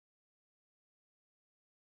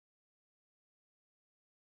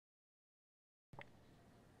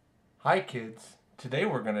Hi kids, today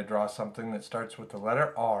we're going to draw something that starts with the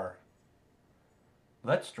letter R.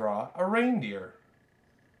 Let's draw a reindeer.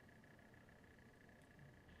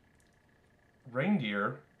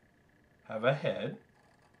 Reindeer have a head,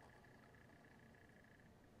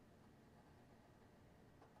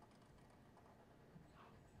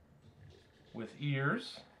 with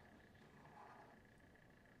ears,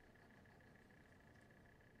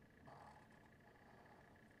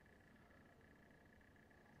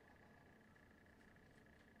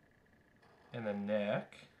 and a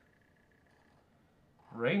neck.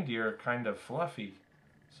 Reindeer are kind of fluffy,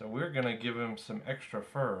 so we're going to give him some extra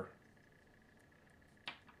fur.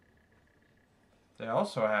 They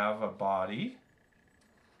also have a body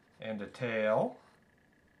and a tail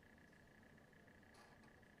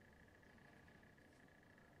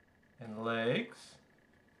and legs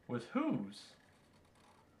with hooves.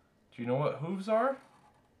 Do you know what hooves are?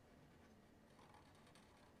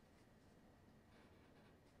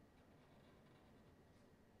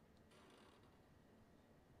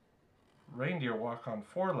 Reindeer walk on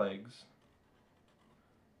 4 legs,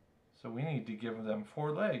 so we need to give them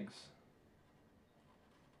 4 legs,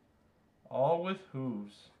 all with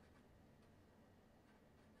hooves.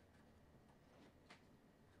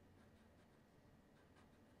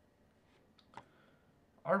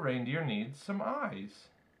 Our reindeer needs some eyes.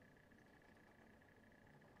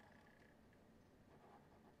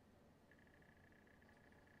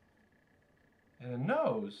 And a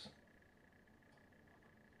nose.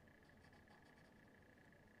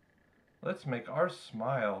 Let's make ours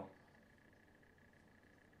smile.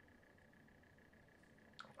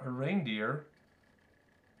 Our reindeer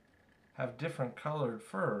have different colored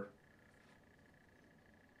fur.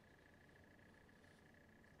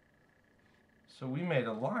 So we made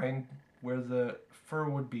a line where the fur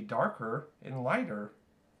would be darker and lighter.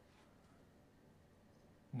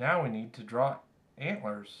 Now we need to draw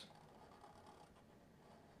antlers.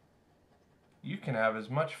 You can have as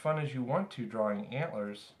much fun as you want to drawing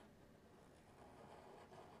antlers.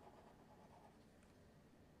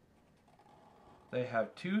 They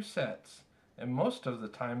have 2 sets, and most of the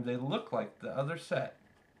time they look like the other set.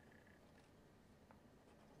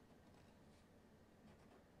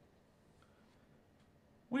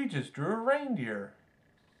 We just drew a reindeer.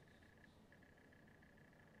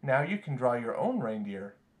 Now you can draw your own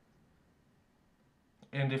reindeer.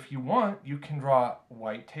 And if you want, you can draw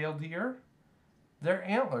white-tailed deer. Their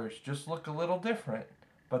antlers just look a little different,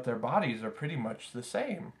 but their bodies are pretty much the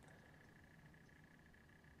same.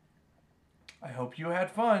 I hope you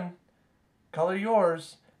had fun. Color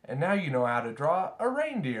yours, and now you know how to draw a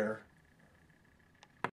reindeer.